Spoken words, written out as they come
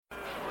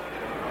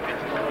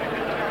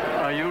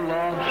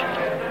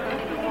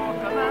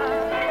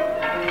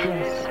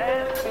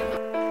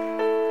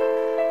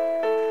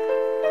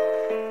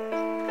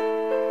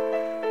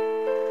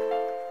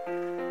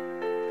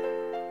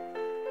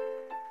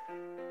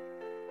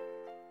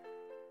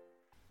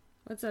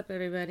What's up,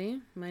 everybody?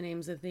 My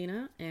name's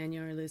Athena, and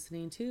you're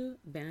listening to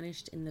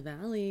Vanished in the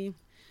Valley.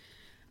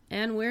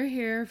 And we're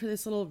here for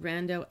this little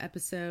rando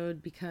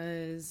episode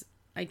because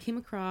I came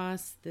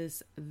across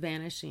this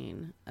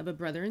vanishing of a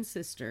brother and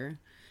sister.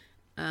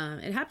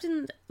 It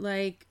happened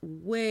like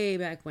way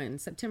back when,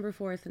 September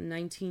 4th,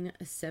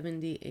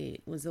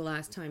 1978 was the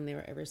last time they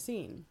were ever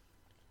seen.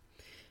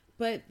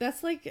 But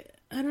that's like,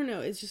 I don't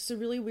know, it's just a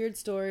really weird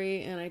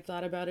story, and I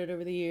thought about it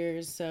over the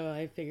years, so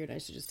I figured I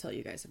should just tell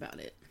you guys about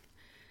it.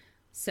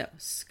 So,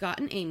 Scott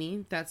and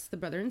Amy, that's the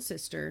brother and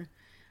sister.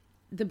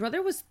 The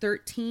brother was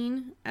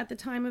 13 at the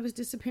time of his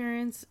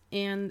disappearance,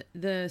 and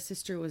the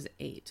sister was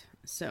 8.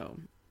 So,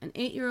 an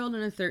 8-year-old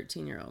and a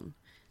 13-year-old.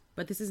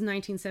 But this is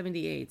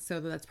 1978, so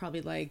that's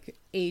probably like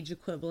age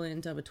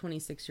equivalent of a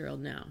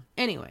 26-year-old now.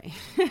 Anyway,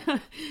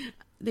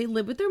 they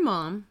live with their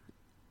mom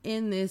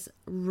in this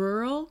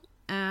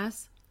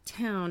rural-ass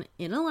town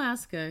in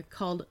Alaska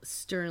called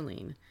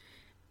Sterling.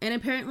 And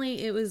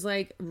apparently it was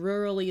like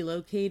rurally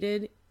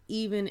located,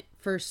 even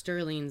for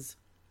Sterling's,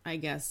 I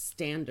guess,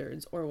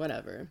 standards or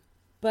whatever.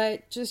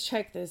 But just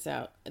check this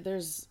out.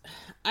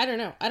 I don't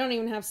know. I don't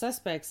even have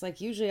suspects.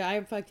 Like, usually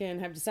I fucking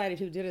have decided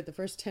who did it the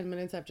first 10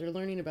 minutes after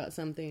learning about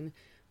something.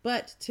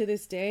 But to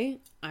this day,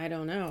 I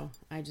don't know.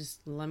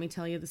 Let me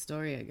tell you the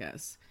story, I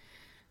guess.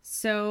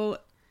 So,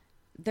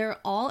 they're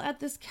all at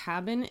this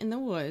cabin in the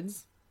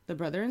woods, the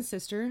brother and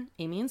sister,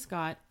 Amy and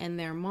Scott, and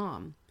their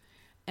mom.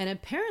 And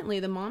apparently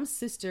the mom's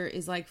sister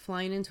is like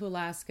flying into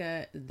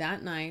Alaska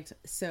that night.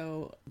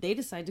 So they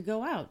decide to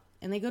go out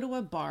and they go to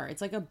a bar.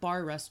 It's like a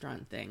bar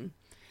restaurant thing.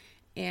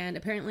 And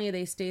apparently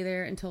they stay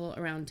there until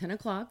around 10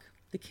 o'clock.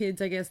 The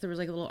kids, I guess there was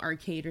like a little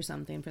arcade or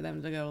something for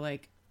them to go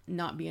like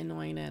not be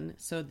annoying in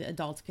so the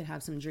adults could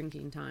have some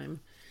drinking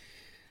time.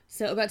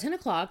 So about 10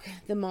 o'clock,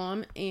 the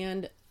mom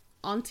and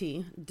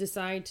auntie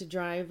decide to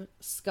drive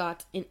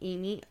Scott and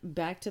Amy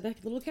back to the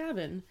little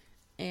cabin.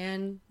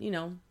 And,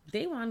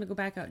 they wanted to go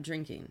back out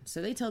drinking.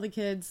 So they tell the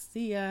kids,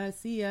 see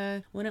ya,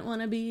 wouldn't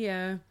want to be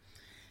ya.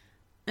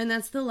 And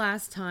that's the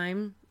last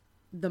time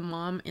the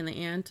mom and the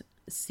aunt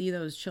see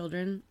those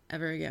children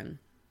ever again.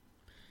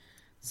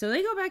 So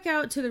they go back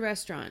out to the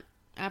restaurant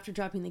after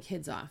dropping the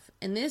kids off.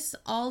 And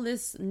all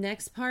this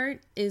next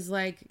part is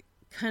like,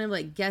 kind of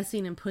like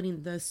guessing and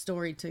putting the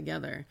story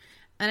together.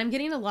 And I'm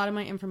getting a lot of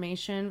my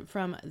information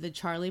from the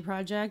Charlie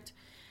Project.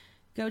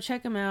 Go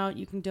check them out.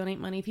 You can donate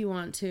money if you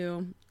want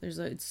to.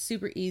 It's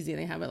super easy.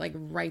 They have it like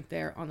right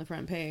there on the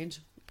front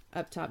page,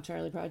 up top,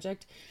 Charlie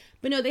Project.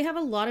 But no, they have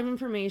a lot of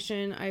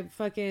information. I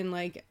fucking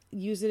like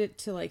use it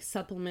to like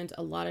supplement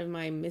a lot of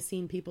my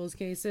missing people's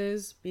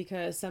cases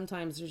because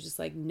sometimes there's just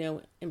like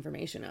no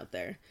information out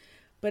there.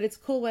 But it's a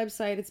cool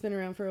website. It's been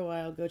around for a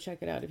while. Go check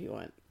it out if you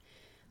want.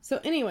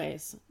 So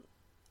anyways,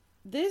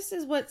 this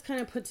is what's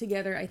kind of put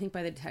together, I think,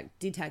 by the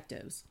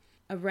detectives.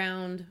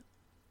 Around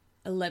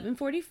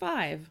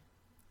 11:45.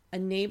 A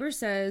neighbor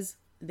says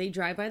they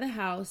drive by the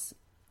house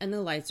and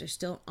the lights are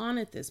still on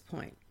at this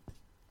point.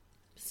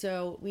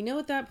 So we know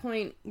at that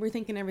point, we're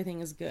thinking everything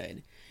is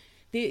good.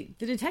 The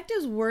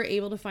detectives were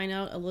able to find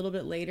out a little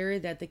bit later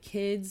that the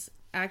kids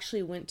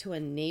actually went to a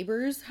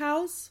neighbor's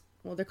house.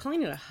 Well, they're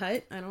calling it a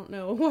hut. I don't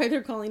know why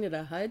they're calling it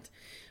a hut,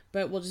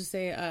 but we'll just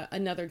say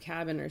another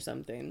cabin or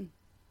something.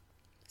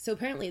 So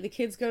apparently the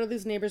kids go to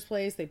this neighbor's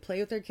place. They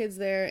play with their kids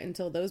there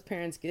until those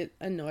parents get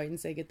annoyed and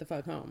say, get the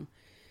fuck home.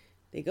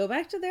 They go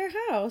back to their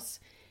house,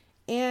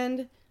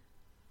 and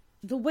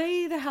the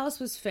way the house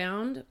was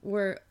found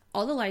were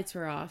all the lights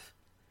were off,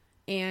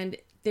 and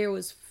there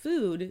was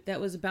food that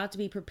was about to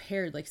be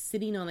prepared, like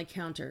sitting on the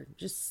counter,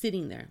 just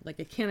sitting there. Like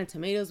a can of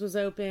tomatoes was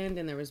opened,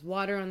 and there was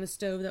water on the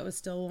stove that was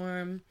still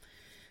warm.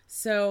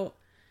 So,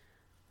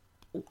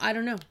 I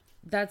don't know.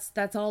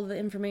 That's all the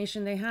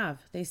information they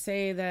have. They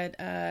say that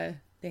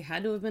they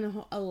had to have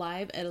been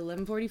alive at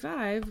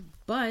 11:45,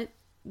 but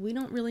we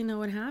don't really know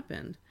what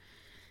happened.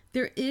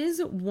 There is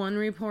one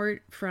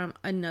report from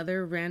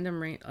another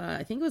random,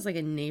 I think it was like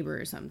a neighbor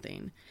or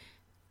something.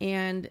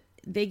 And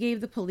they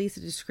gave the police a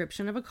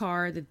description of a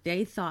car that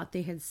they thought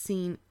they had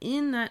seen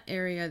in that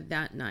area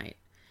that night.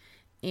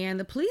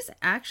 And the police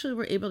actually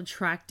were able to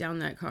track down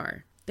that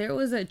car. There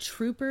was a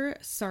trooper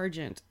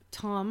sergeant,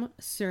 Tom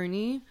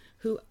Cerny,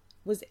 who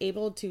was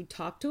able to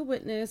talk to a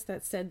witness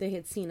that said they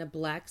had seen a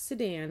black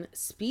sedan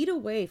speed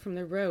away from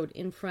the road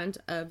in front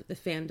of the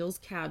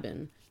Fandles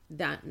cabin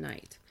that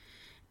night.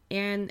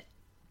 And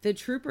the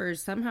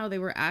troopers, somehow they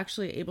were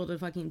actually able to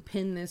fucking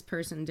pin this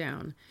person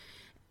down.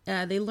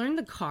 They learned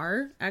the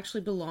car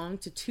actually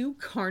belonged to 2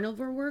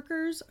 carnival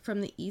workers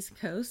from the East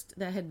Coast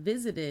that had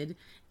visited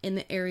in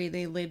the area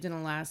they lived in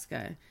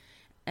Alaska.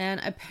 And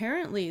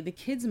apparently the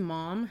kid's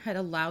mom had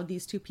allowed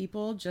these 2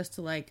 people just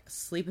to like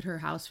sleep at her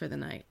house for the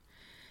night.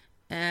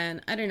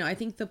 And I don't know, I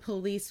think the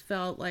police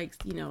felt like,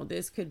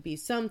 this could be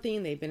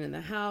something. They've been in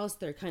the house.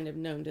 They're kind of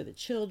known to the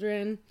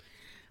children.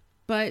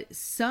 But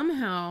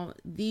somehow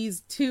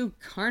these 2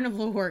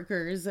 carnival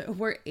workers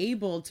were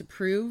able to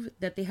prove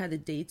that they had the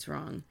dates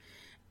wrong.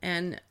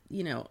 And,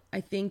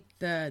 I think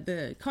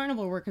the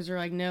carnival workers are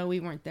like, no, we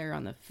weren't there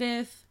on the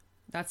 5th.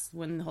 That's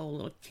when the whole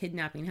little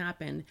kidnapping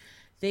happened.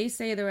 They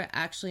say they were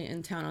actually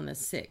in town on the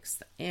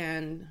 6th.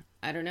 And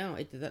I don't know,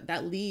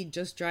 that lead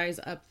just dries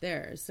up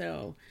there.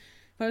 So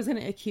if I was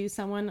going to accuse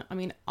someone, I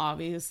mean,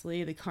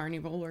 obviously the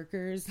carnival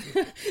workers,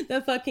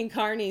 the fucking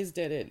carnies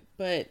did it.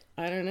 But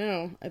I don't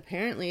know.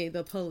 Apparently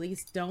the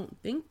police don't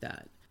think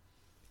that.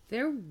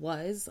 There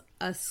was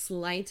a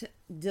slight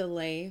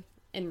delay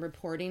in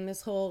reporting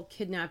this whole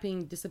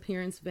kidnapping,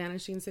 disappearance,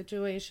 vanishing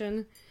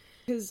situation.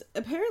 Because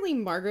apparently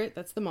Margaret,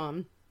 that's the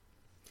mom,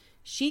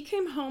 she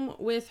came home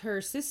with her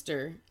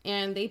sister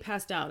and they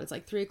passed out. It's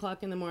like 3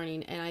 o'clock in the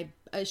morning. And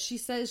she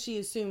says she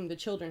assumed the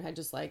children had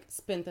just like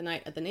spent the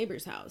night at the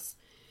neighbor's house.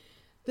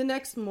 The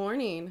next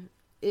morning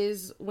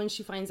is when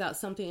she finds out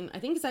something. I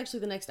think it's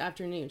actually the next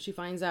afternoon. She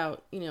finds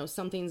out,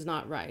 something's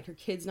not right. Her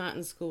kid's not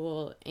in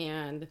school,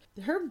 and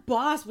her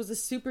boss was a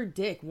super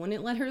dick.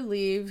 Wouldn't let her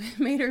leave,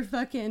 made her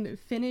fucking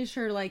finish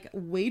her like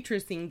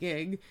waitressing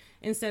gig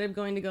instead of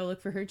going to go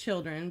look for her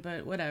children,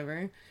 but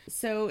whatever.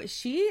 So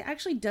she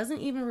actually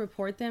doesn't even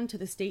report them to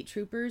the state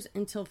troopers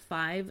until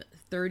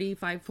 5:30,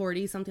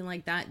 5:40, something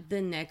like that,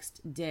 the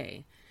next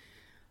day.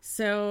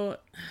 So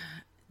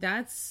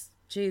that's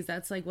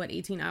like what,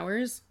 18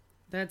 hours?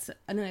 That's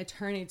an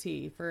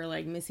eternity for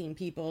like missing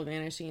people,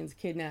 vanishings,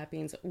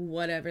 kidnappings,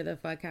 whatever the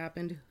fuck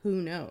happened. Who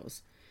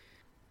knows?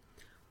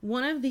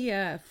 One of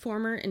the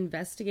former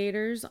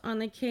investigators on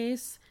the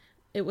case,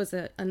 it was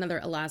another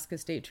Alaska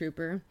state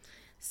trooper,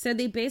 said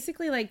they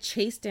basically like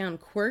chased down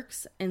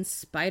quirks and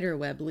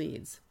spiderweb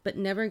leads, but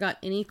never got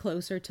any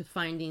closer to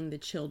finding the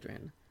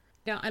children.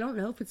 Now, I don't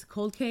know if it's a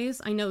cold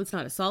case. I know it's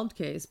not a solved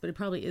case, but it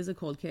probably is a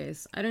cold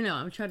case. I don't know.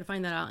 I'm trying to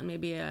find that out, and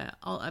maybe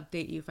I'll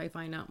update you if I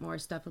find out more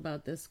stuff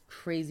about this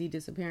crazy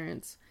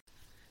disappearance.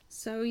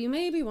 So you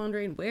may be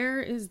wondering,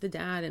 where is the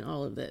dad in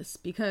all of this?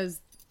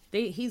 Because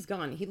he's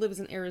gone. He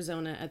lives in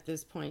Arizona at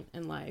this point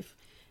in life.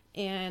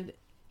 And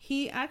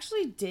he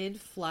actually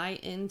did fly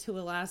into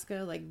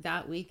Alaska like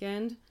that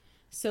weekend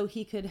so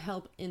he could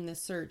help in the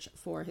search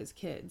for his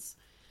kids.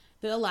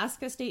 The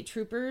Alaska State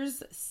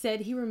Troopers said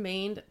he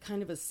remained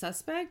kind of a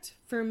suspect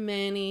for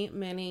many,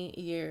 many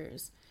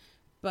years,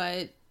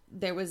 but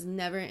there was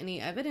never any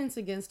evidence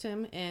against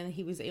him, and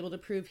he was able to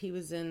prove he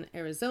was in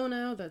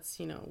Arizona. That's,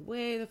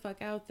 way the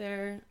fuck out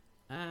there.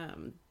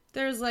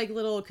 There's like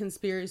little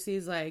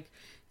conspiracies like,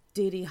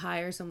 did he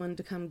hire someone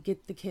to come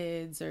get the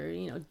kids, or,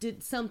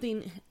 did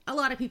something? A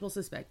lot of people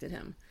suspected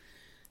him.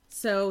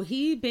 So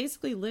he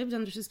basically lived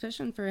under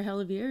suspicion for a hell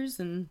of years,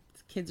 and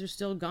kids are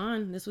still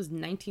gone. This was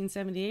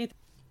 1978.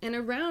 And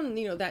around,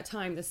 that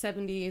time, the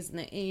 70s and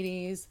the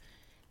 80s,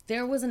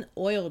 there was an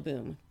oil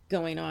boom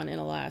going on in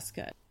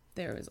Alaska.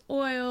 There was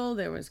oil,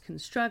 there was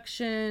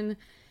construction,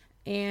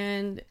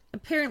 and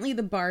apparently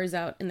the bars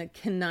out in the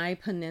Kenai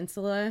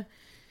Peninsula,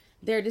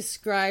 they're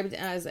described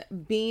as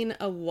being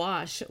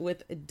awash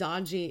with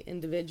dodgy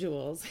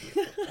individuals.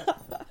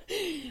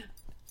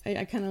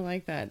 I kind of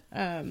like that.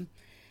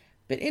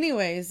 But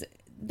anyways,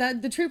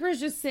 the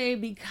troopers just say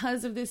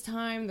because of this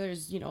time,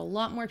 there's, a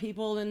lot more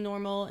people than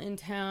normal in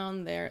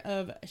town. They're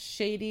of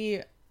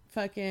shady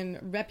fucking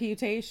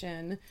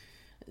reputation.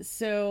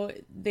 So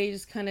they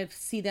just kind of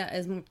see that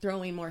as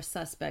throwing more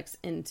suspects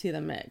into the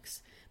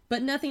mix.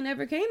 But nothing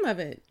ever came of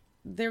it.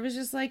 There was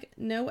just like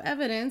no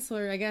evidence,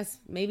 or I guess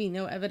maybe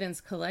no evidence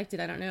collected.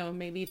 I don't know.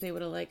 Maybe if they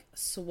would have like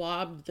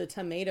swabbed the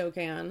tomato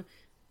can,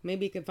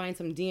 maybe you could find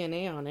some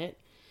DNA on it.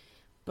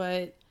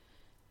 But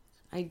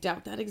I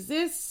doubt that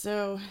exists,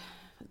 so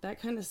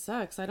that kind of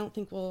sucks. I don't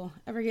think we'll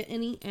ever get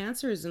any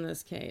answers in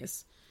this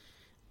case.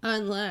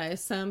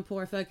 Unless some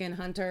poor fucking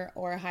hunter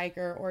or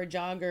hiker or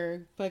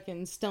jogger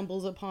fucking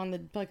stumbles upon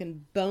the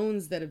fucking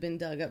bones that have been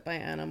dug up by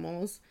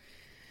animals.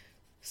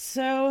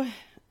 So,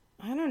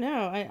 I don't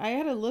know. I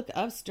had to look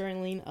up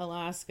Sterling,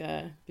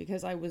 Alaska,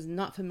 because I was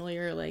not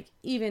familiar,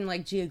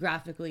 even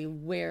geographically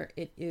where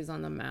it is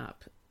on the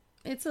map.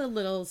 It's a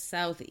little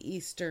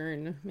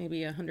southeastern,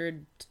 maybe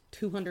 100,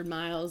 200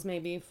 miles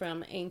maybe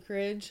from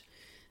Anchorage.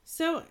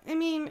 So, I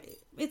mean,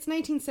 it's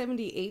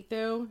 1978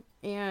 though,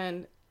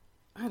 and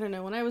I don't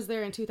know, when I was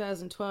there in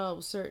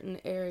 2012, certain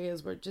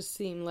areas were just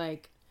seemed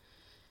like,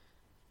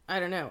 I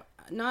don't know,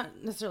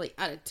 not necessarily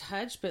out of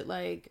touch, but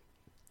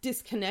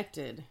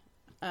disconnected.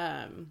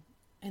 And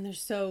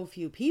there's so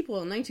few people.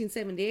 In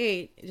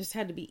 1978, it just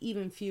had to be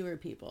even fewer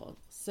people.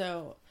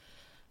 So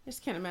I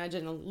just can't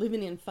imagine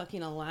living in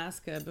fucking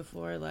Alaska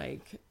before, I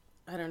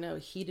don't know,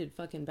 heated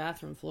fucking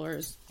bathroom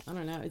floors. I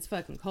don't know. It's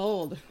fucking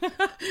cold.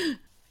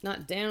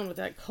 Not down with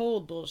that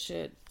cold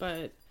bullshit,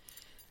 but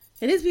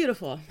it is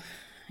beautiful.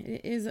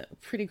 It is a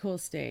pretty cool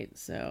state.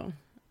 So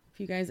if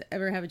you guys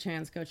ever have a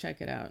chance, go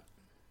check it out.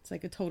 It's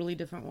like a totally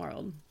different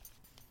world.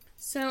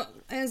 So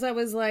as I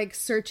was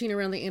searching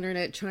around the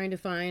internet, trying to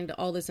find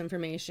all this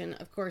information,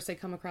 of course I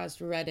come across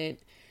Reddit,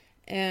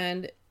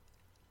 and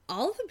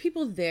all of the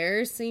people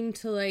there seem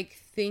to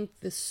think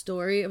the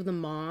story of the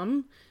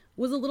mom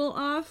was a little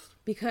off,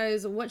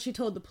 because what she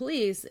told the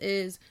police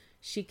is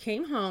she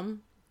came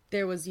home,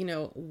 there was,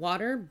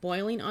 water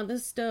boiling on the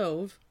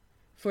stove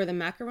for the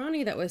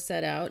macaroni that was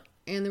set out,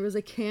 and there was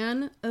a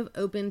can of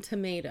open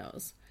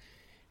tomatoes.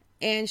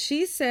 And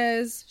she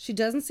says she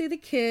doesn't see the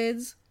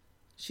kids.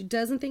 She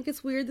doesn't think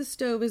it's weird the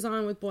stove is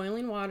on with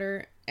boiling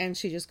water, and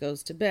she just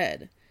goes to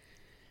bed.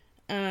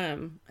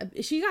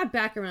 She got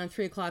back around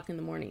 3 o'clock in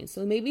the morning,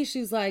 so maybe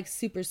she's like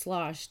super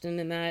sloshed, and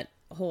in that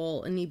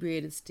whole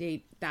inebriated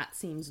state, that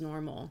seems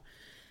normal.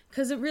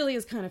 Because it really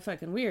is kind of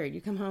fucking weird.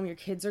 You come home, your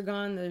kids are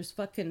gone, there's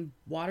fucking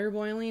water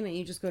boiling, and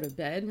you just go to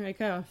bed. You're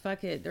like, oh,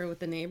 fuck it, they're with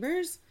the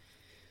neighbors.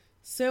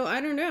 So,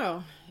 I don't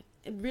know.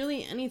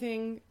 Really,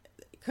 anything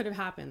could have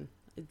happened.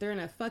 They're in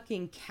a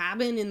fucking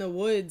cabin in the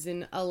woods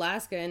in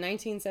Alaska in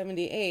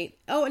 1978.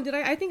 Oh, and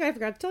I think I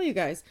forgot to tell you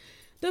guys.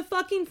 The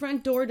fucking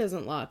front door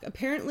doesn't lock.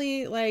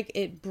 Apparently, like,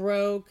 it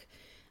broke.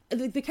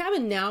 The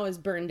cabin now is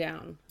burned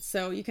down,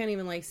 so you can't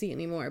even, like, see it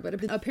anymore.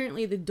 But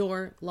apparently the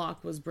door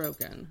lock was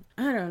broken.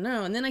 I don't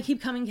know. And then I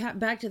keep coming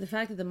back to the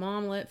fact that the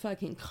mom let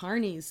fucking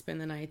carnies spend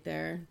the night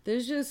there.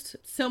 There's just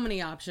so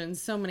many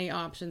options.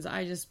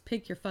 I just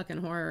pick your fucking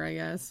horror, I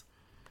guess.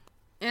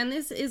 And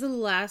this is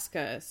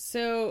Alaska,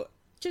 so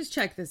just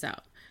check this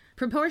out.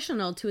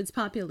 Proportional to its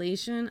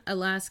population,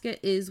 Alaska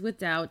is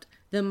without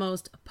the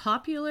most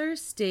popular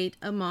state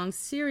among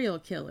serial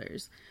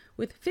killers,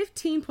 with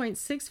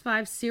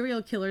 15.65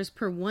 serial killers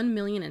per 1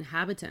 million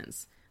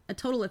inhabitants. A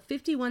total of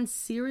 51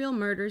 serial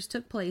murders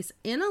took place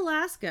in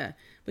Alaska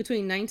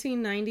between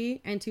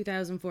 1990 and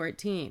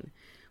 2014,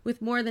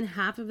 with more than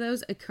half of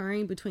those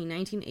occurring between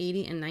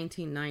 1980 and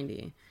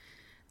 1990.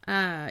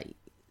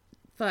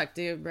 Fuck,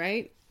 dude,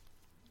 right?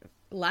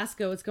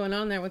 Alaska, what's going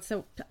on there?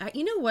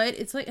 You know what?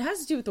 It's like, it has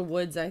to do with the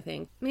woods, I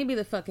think. Maybe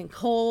the fucking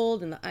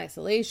cold and the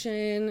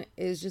isolation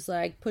is just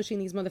like pushing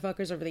these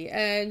motherfuckers over the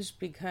edge,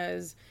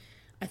 because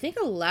I think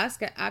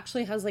Alaska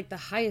actually has like the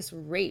highest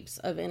rapes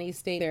of any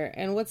state there.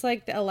 And what's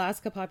like the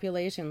Alaska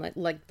population? Like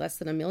less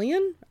than 1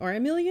 million or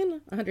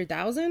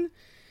 100,000?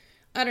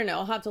 I don't know.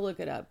 I'll have to look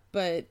it up.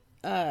 But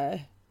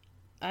I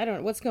don't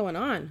know. What's going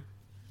on?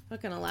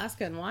 Fucking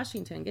Alaska and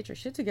Washington. Get your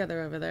shit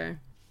together over there.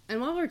 And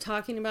while we're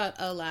talking about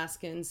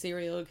Alaskan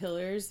serial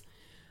killers,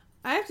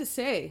 I have to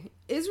say,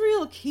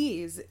 Israel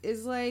Keyes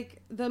is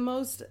like the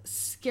most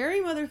scary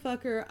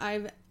motherfucker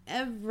I've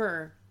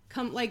ever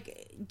come.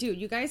 Like,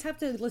 dude, you guys have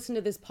to listen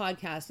to this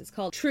podcast. It's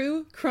called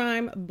True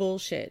Crime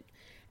Bullshit.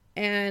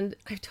 And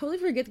I totally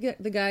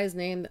forget the guy's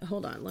name.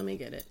 Hold on, let me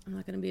get it. I'm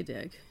not going to be a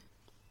dick.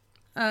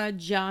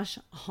 Josh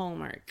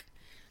Hallmark.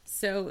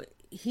 So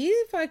he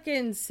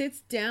fucking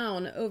sits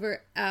down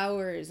over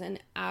hours and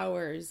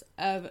hours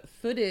of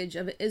footage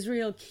of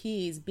Israel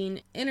Keyes being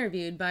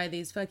interviewed by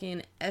these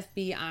fucking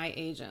FBI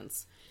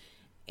agents.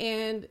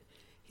 And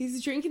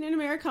he's drinking an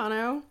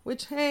Americano,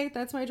 which, hey,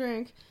 that's my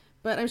drink.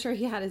 But I'm sure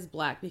he had his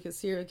black, because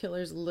serial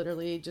killers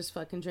literally just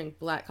fucking drink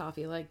black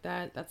coffee like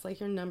that. That's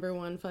like your number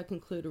one fucking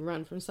clue to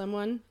run from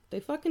someone. They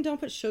fucking don't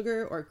put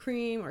sugar or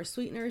cream or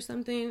sweetener or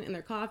something in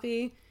their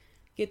coffee.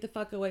 Get the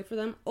fuck away from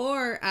them.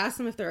 Or ask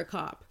them if they're a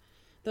cop.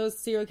 Those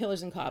serial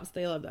killers and cops,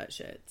 they love that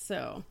shit.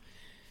 So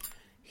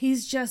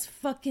he's just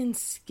fucking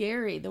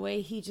scary. The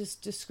way he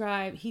just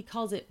described, he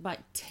calls it by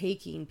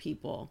taking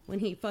people. When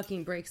he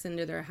fucking breaks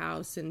into their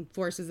house and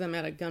forces them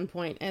at a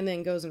gunpoint and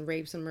then goes and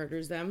rapes and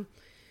murders them.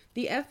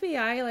 The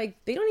FBI,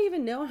 like, they don't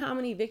even know how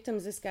many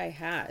victims this guy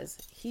has.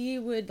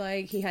 He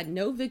had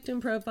no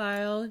victim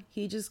profile.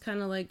 He just kind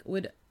of like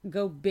would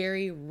go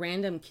bury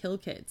random kill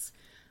kits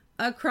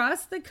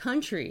across the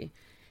country.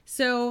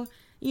 So,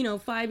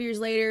 5 years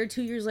later,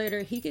 2 years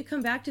later, he could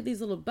come back to these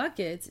little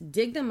buckets,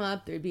 dig them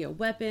up. There'd be a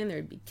weapon,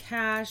 there'd be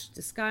cash,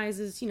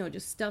 disguises,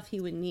 just stuff he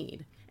would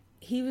need.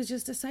 He was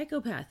just a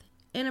psychopath.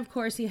 And of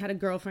course, he had a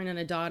girlfriend and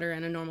a daughter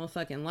and a normal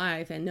fucking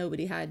life, and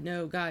nobody had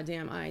no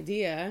goddamn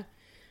idea.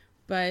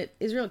 But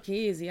Israel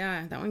Keyes,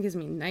 yeah, that one gives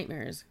me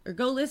nightmares. Or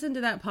go listen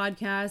to that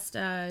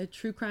podcast,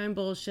 True Crime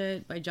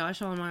Bullshit by Josh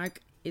Hallmark.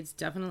 It's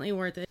definitely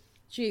worth it.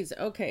 Jeez,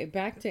 okay,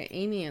 back to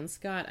Amy and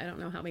Scott. I don't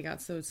know how we got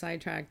so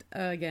sidetracked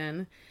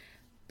again.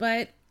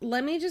 But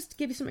let me just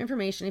give you some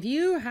information. If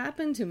you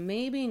happen to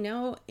maybe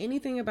know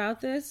anything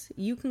about this,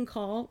 you can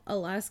call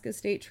Alaska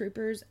State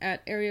Troopers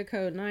at area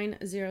code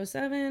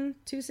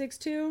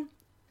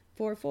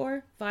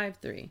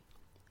 907-262-4453.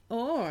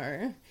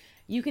 Or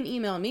you can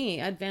email me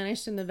at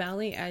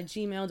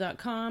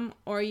vanishedinthevalley@gmail.com,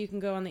 or you can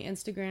go on the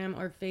Instagram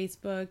or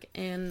Facebook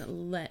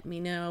and let me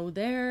know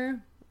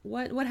there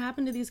what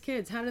happened to these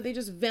kids. How did they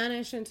just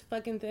vanish into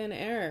fucking thin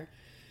air?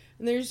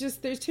 And there's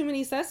too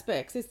many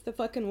suspects. It's the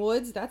fucking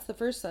woods. That's the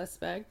first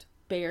suspect.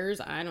 Bears.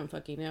 I don't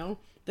fucking know.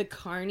 The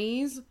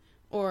carnies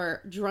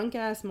or drunk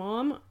ass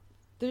mom.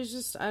 There's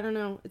just, I don't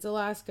know. It's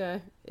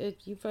Alaska.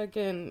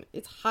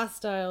 It's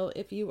hostile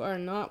if you are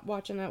not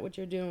watching out what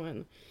you're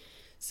doing.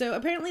 So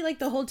apparently, like,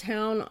 the whole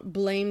town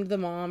blamed the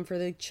mom for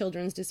the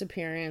children's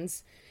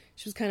disappearance.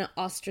 She was kind of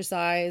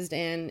ostracized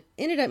and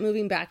ended up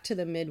moving back to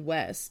the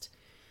Midwest.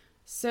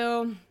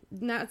 So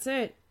that's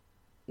it.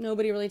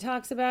 Nobody really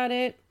talks about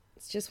it.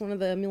 It's just one of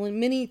the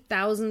many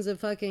thousands of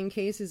fucking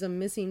cases of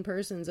missing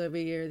persons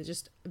every year that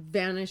just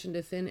vanish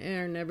into thin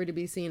air, never to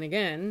be seen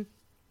again.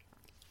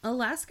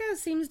 Alaska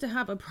seems to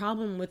have a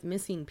problem with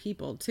missing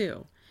people,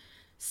 too.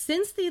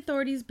 Since the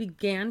authorities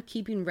began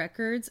keeping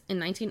records in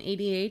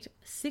 1988,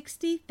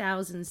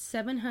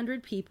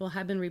 60,700 people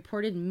have been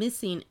reported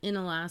missing in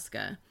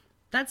Alaska.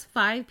 That's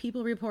 5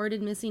 people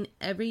reported missing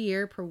every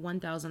year per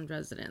 1,000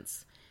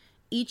 residents.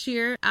 Each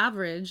year,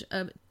 average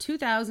of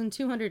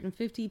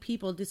 2,250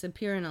 people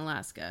disappear in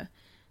Alaska,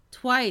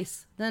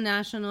 twice the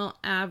national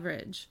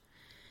average.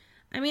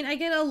 I mean, I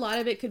get a lot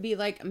of it could be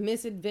like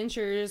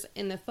misadventures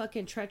in the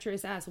fucking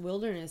treacherous ass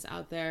wilderness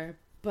out there,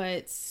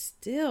 but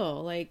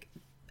still, like,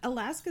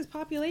 Alaska's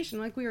population,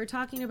 like we were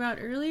talking about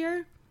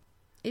earlier,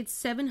 it's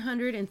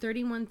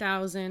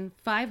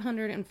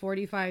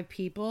 731,545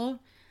 people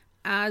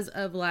as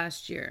of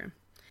last year.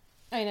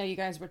 I know you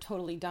guys were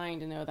totally dying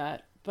to know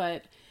that,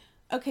 but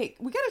okay,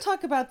 we gotta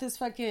talk about this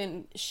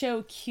fucking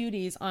show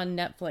Cuties on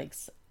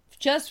Netflix.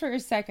 Just for a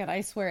second,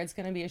 I swear it's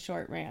gonna be a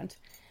short rant.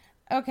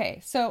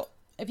 Okay, so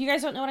if you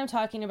guys don't know what I'm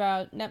talking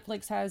about,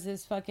 Netflix has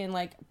this fucking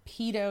like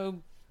pedo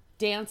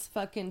dance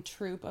fucking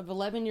troupe of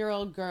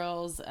 11-year-old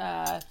girls.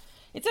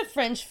 It's a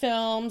French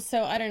film,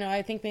 so I don't know.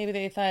 I think maybe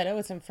they thought, oh,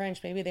 it's in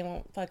French. Maybe they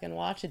won't fucking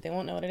watch it. They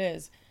won't know what it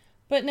is.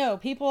 But no,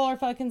 people are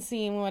fucking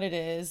seeing what it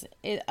is.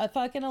 A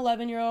fucking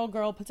 11-year-old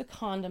girl puts a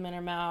condom in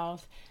her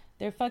mouth.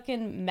 They're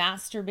fucking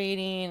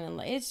masturbating.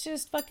 And it's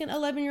just fucking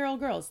 11-year-old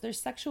girls. They're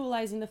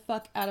sexualizing the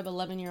fuck out of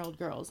 11-year-old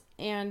girls.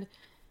 And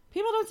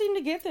people don't seem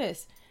to get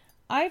this.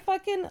 I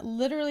fucking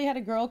literally had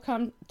a girl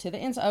come to the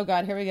oh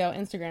god, here we go,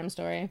 Instagram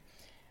story.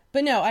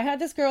 But no, I had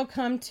this girl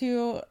come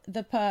to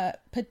the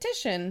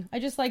petition. I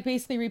just like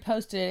basically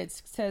reposted it.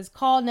 It says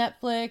call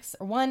Netflix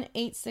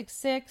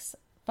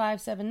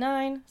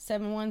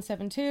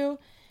 1-866-579-7172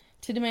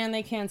 to demand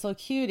they cancel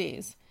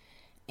Cuties.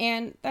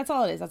 And that's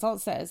all it is. That's all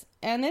it says.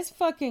 And this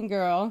fucking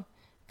girl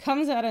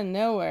comes out of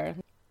nowhere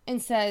and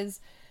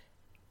says,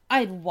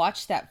 I'd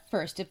watch that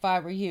first if I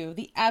were you.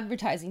 The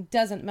advertising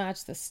doesn't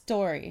match the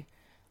story.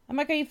 I'm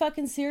like, are you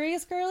fucking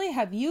serious, girly?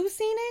 Have you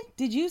seen it?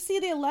 Did you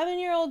see the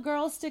 11-year-old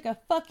girl stick a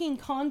fucking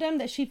condom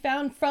that she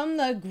found from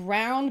the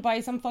ground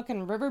by some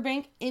fucking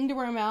riverbank into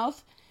her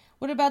mouth?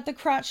 What about the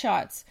crotch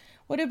shots?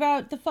 What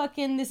about the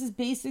fucking, this is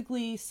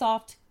basically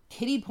soft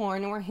kiddie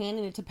porn and we're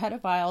handing it to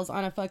pedophiles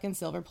on a fucking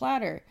silver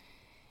platter?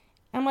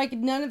 I'm like,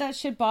 none of that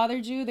shit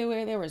bothered you?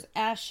 There was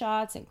ass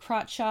shots and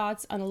crotch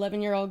shots on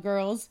 11-year-old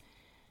girls.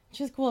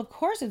 Just, well, of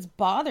course it's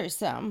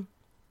bothersome,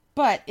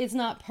 but it's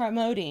not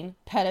promoting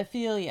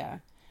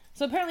pedophilia.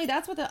 So apparently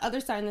that's what the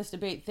other side in this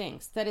debate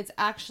thinks, that it's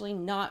actually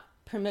not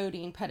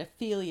promoting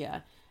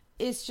pedophilia.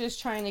 It's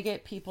just trying to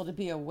get people to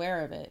be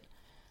aware of it.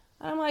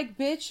 I'm like,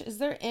 bitch, is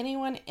there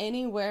anyone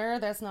anywhere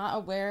that's not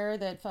aware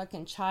that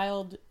fucking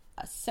child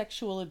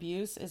sexual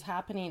abuse is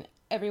happening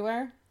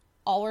everywhere?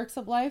 All works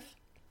of life?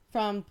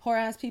 From poor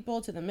ass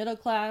people to the middle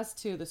class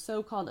to the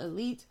so-called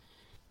elite.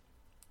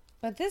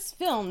 But this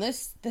film,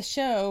 the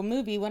show,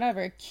 movie,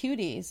 whatever,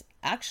 Cuties,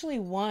 actually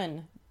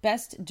won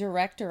Best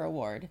Director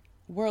Award.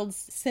 World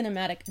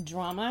Cinematic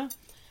Drama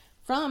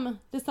from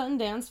the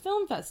Sundance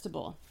Film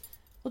Festival.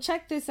 Well,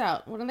 check this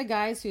out. One of the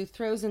guys who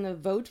throws in the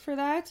vote for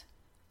that,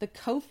 the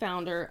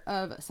co-founder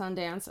of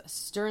Sundance,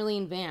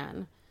 Sterling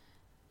Van,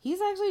 he's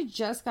actually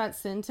just got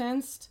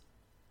sentenced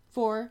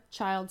for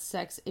child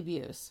sex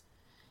abuse.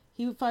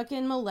 He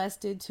fucking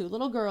molested 2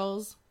 little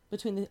girls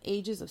between the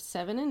ages of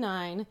 7 and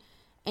 9,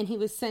 and he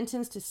was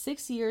sentenced to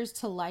 6 years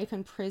to life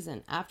in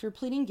prison after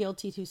pleading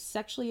guilty to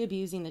sexually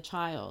abusing the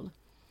child.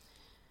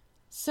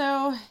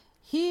 So,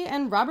 he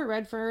and Robert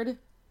Redford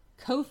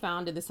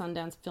co-founded the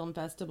Sundance Film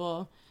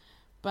Festival,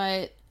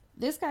 but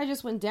this guy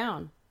just went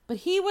down. But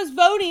he was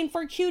voting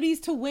for Cuties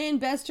to win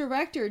Best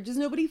Director. Does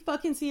nobody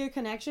fucking see a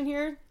connection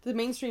here? The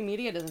mainstream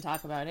media doesn't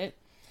talk about it.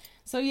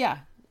 So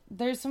yeah,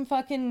 there's some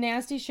fucking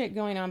nasty shit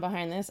going on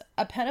behind this.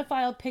 A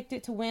pedophile picked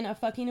it to win a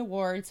fucking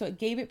award, so it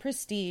gave it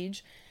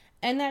prestige,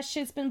 and that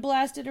shit's been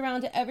blasted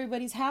around to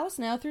everybody's house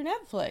now through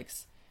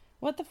Netflix.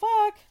 What the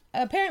fuck?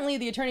 Apparently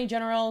the Attorney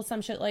General,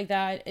 some shit like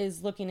that,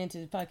 is looking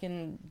into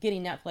fucking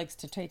getting Netflix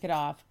to take it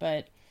off,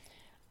 but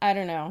I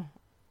don't know.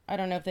 I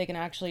don't know if they can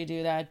actually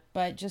do that,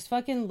 but just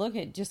fucking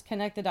just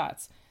connect the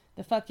dots.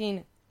 The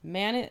fucking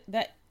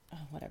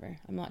whatever.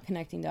 I'm not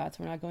connecting dots.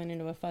 We're not going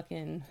into a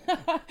fucking,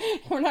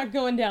 we're not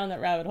going down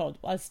that rabbit hole.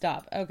 Let's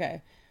stop.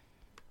 Okay.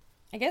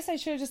 I guess I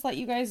should have just let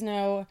you guys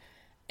know.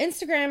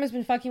 Instagram has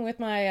been fucking with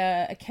my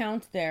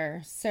account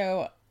there,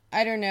 so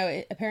I don't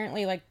know.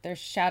 Apparently, like, they're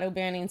shadow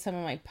banning some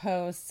of my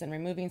posts and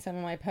removing some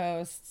of my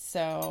posts.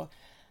 So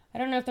I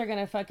don't know if they're going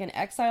to fucking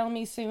exile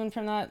me soon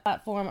from that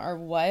platform or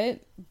what.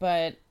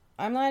 But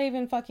I'm not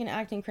even fucking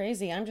acting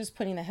crazy. I'm just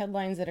putting the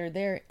headlines that are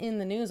there in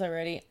the news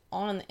already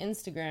on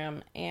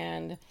Instagram.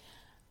 And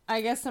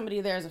I guess somebody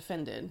there is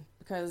offended.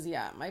 Because,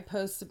 yeah, my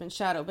posts have been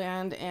shadow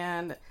banned.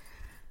 And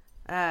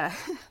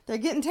they're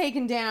getting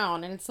taken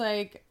down. And it's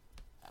like,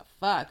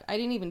 fuck, I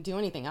didn't even do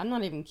anything. I'm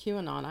not even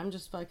QAnon. I'm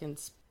just fucking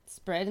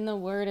spreading the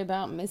word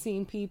about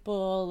missing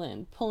people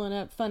and pulling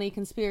up funny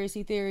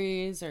conspiracy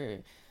theories,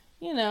 or,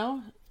 you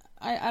know,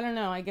 I don't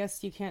know. I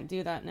guess you can't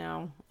do that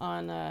now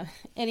on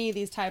any of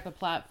these type of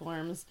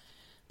platforms.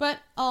 But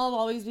I'll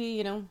always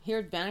be, here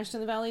at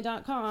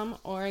vanishedinthevalley.com,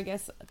 or I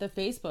guess the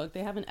Facebook.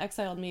 They haven't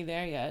exiled me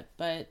there yet,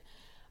 but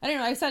I don't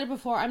know. I've said it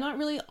before. I'm not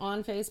really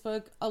on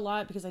Facebook a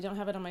lot because I don't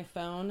have it on my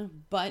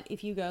phone. But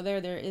if you go there,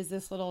 there is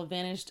this little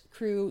Vanished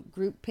Crew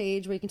group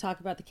page where you can talk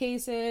about the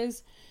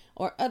cases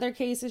or other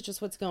cases,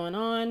 just what's going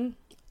on.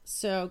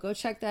 So go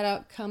check that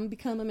out. Come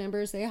become a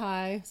member. Say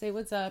hi. Say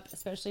what's up,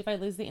 especially if I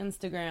lose the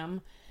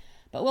Instagram.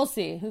 But we'll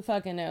see. Who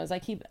fucking knows? I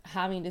keep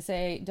having to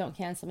say, don't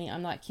cancel me.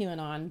 I'm not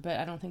QAnon, but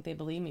I don't think they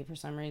believe me for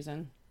some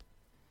reason.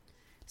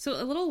 So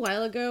a little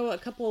while ago, a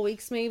couple of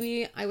weeks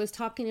maybe, I was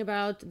talking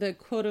about the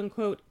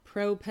quote-unquote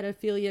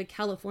pro-pedophilia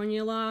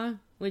California law,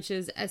 which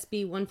is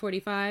SB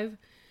 145.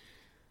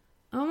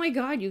 Oh my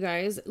God, you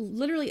guys.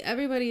 Literally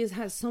everybody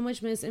has so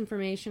much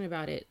misinformation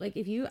about it. Like,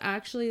 if you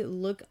actually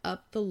look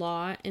up the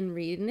law and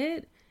read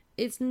it,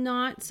 it's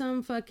not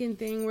some fucking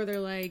thing where they're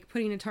like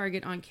putting a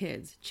target on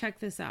kids. Check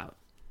this out.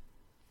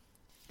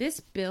 This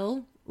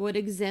bill would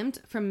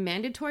exempt from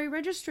mandatory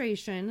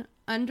registration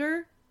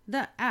under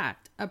the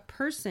Act a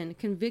person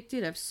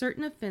convicted of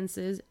certain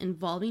offenses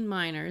involving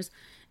minors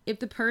if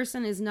the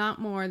person is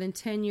not more than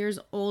 10 years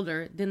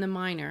older than the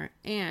minor,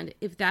 and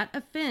if that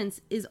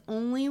offense is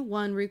only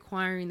one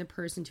requiring the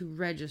person to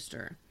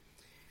register.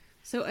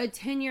 So a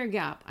 10-year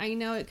gap. I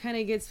know it kind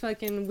of gets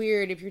fucking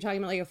weird if you're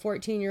talking about like a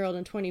 14-year-old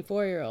and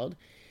 24-year-old,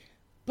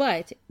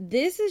 but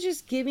this is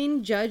just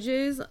giving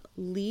judges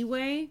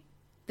leeway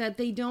that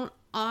they don't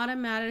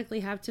automatically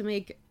have to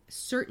make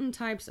certain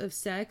types of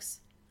sex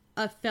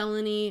a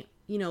felony,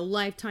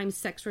 lifetime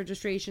sex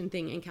registration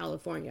thing in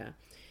California.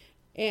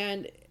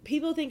 And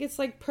people think it's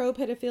like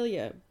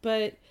pro-pedophilia,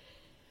 but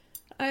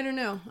I don't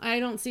know. I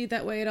don't see it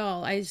that way at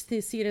all. I just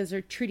see it as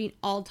they're treating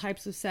all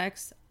types of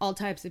sex, all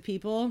types of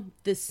people,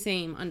 the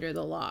same under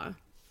the law.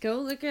 Go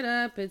look it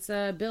up. It's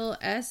Bill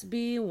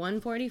SB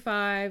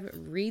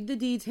 145. Read the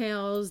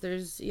details.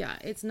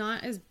 It's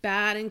not as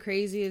bad and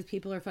crazy as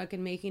people are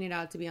fucking making it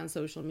out to be on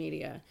social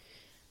media.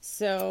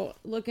 So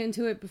look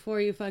into it before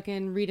you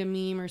fucking read a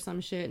meme or some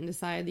shit and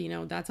decide,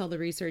 that's all the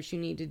research you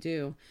need to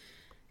do.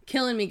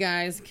 Killing me,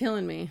 guys.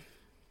 Killing me.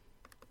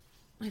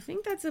 I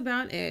think that's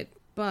about it.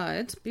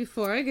 But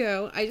before I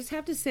go, I just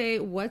have to say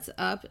what's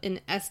up in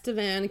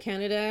Estevan,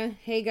 Canada.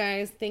 Hey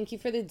guys, thank you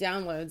for the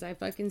downloads. I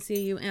fucking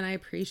see you and I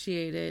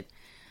appreciate it.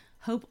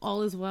 Hope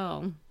all is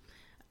well.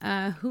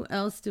 Who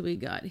else do we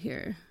got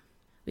here?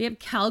 We have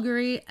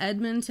Calgary,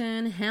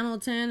 Edmonton,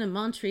 Hamilton, and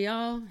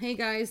Montreal. Hey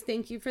guys,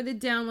 thank you for the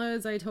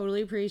downloads. I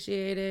totally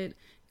appreciate it.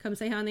 Come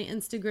say hi on the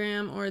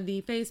Instagram or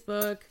the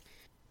Facebook.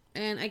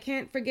 And I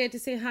can't forget to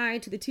say hi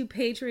to the 2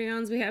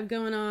 Patreons we have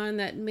going on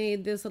that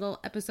made this little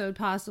episode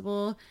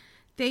possible.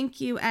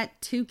 Thank you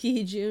at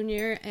Tukey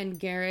Jr. and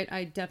Garrett.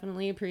 I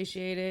definitely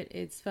appreciate it.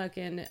 It's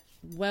fucking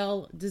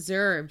well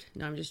deserved.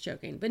 No, I'm just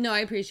joking. But no, I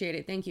appreciate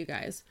it. Thank you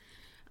guys.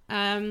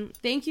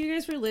 Thank you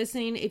guys for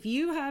listening. If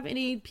you have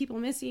any people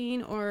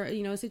missing or,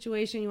 a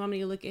situation you want me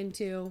to look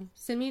into,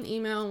 send me an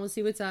email and we'll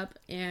see what's up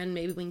and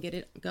maybe we can get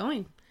it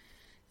going.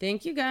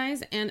 Thank you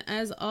guys. And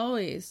as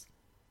always,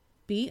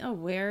 be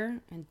aware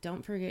and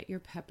don't forget your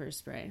pepper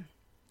spray.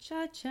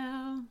 Ciao,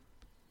 ciao.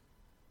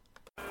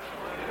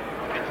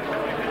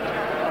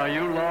 Are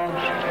you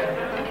lost?